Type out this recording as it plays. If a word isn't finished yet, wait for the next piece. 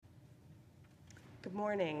Good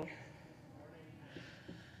morning.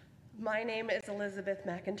 My name is Elizabeth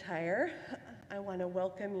McIntyre. I want to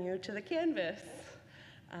welcome you to the Canvass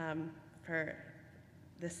for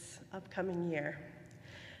this upcoming year.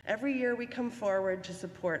 Every year we come forward to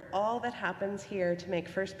support all that happens here to make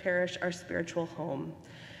First Parish our spiritual home,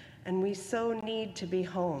 and we so need to be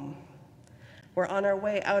home. We're on our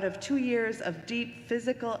way out of 2 years of deep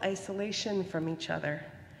physical isolation from each other.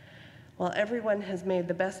 While everyone has made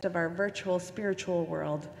the best of our virtual spiritual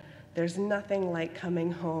world, there's nothing like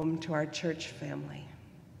coming home to our church family.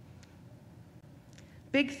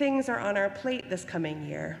 Big things are on our plate this coming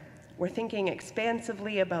year. We're thinking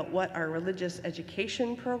expansively about what our religious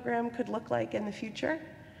education program could look like in the future.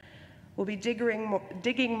 We'll be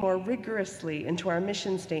digging more rigorously into our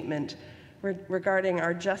mission statement regarding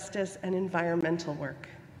our justice and environmental work.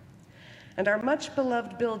 And our much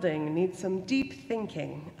beloved building needs some deep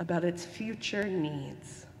thinking about its future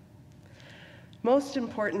needs. Most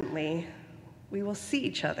importantly, we will see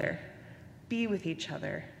each other, be with each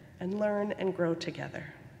other, and learn and grow together.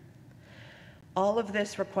 All of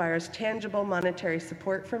this requires tangible monetary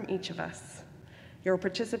support from each of us. Your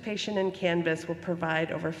participation in Canvass will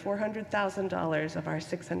provide over $400,000 of our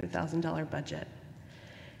 $600,000 budget.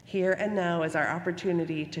 Here and now is our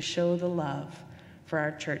opportunity to show the love for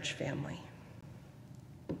our church family.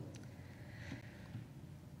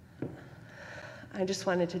 I just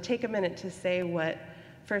wanted to take a minute to say what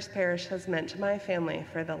First Parish has meant to my family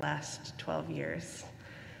for the last 12 years.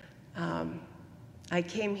 I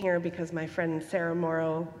came here because my friend Sarah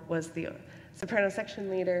Morrow was the soprano section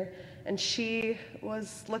leader, and she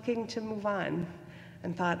was looking to move on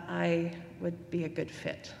and thought I would be a good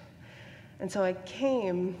fit. And so I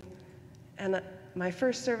came, and my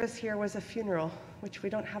first service here was a funeral, which we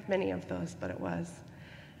don't have many of those, but it was.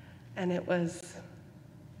 And it was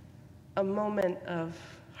a moment of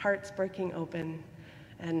hearts breaking open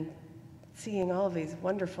and seeing all of these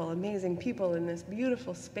wonderful, amazing people in this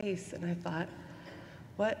beautiful space. And I thought,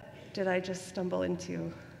 what did I just stumble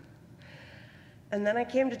into? And then I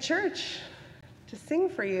came to church to sing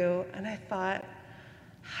for you, and I thought,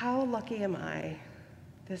 how lucky am I?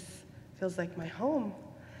 This feels like my home,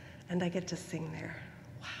 and I get to sing there.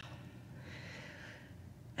 Wow.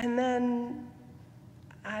 And then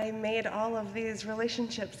I made all of these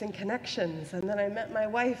relationships and connections, and then I met my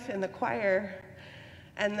wife in the choir,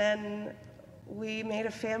 and then we made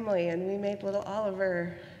a family, and we made little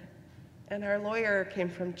Oliver, and our lawyer came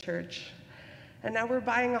from church. And now we're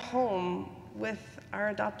buying a home with our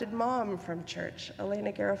adopted mom from church,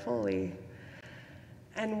 Elena Garofoli.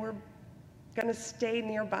 And we're gonna stay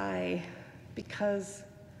nearby because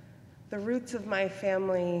the roots of my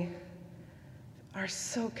family are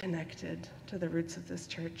so connected to the roots of this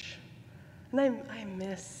church. And I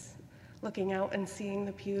miss looking out and seeing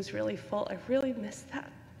the pews really full. I really miss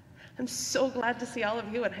that. I'm so glad to see all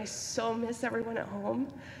of you, and I so miss everyone at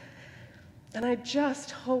home. And I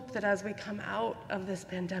just hope that as we come out of this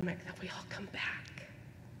pandemic, that we all come back.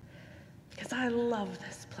 Because I love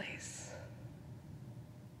this place.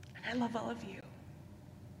 And I love all of you.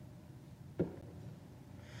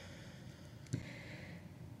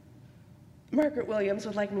 Margaret Williams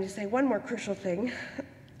would like me to say one more crucial thing.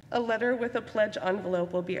 A letter with a pledge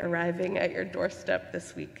envelope will be arriving at your doorstep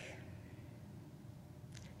this week.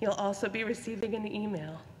 You'll also be receiving an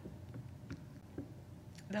email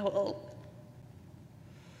that will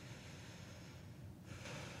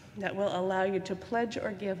allow you to pledge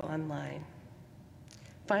or give online.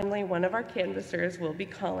 Finally, one of our canvassers will be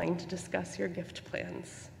calling to discuss your gift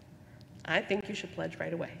plans. I think you should pledge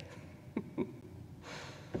right away.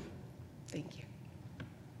 Thank you.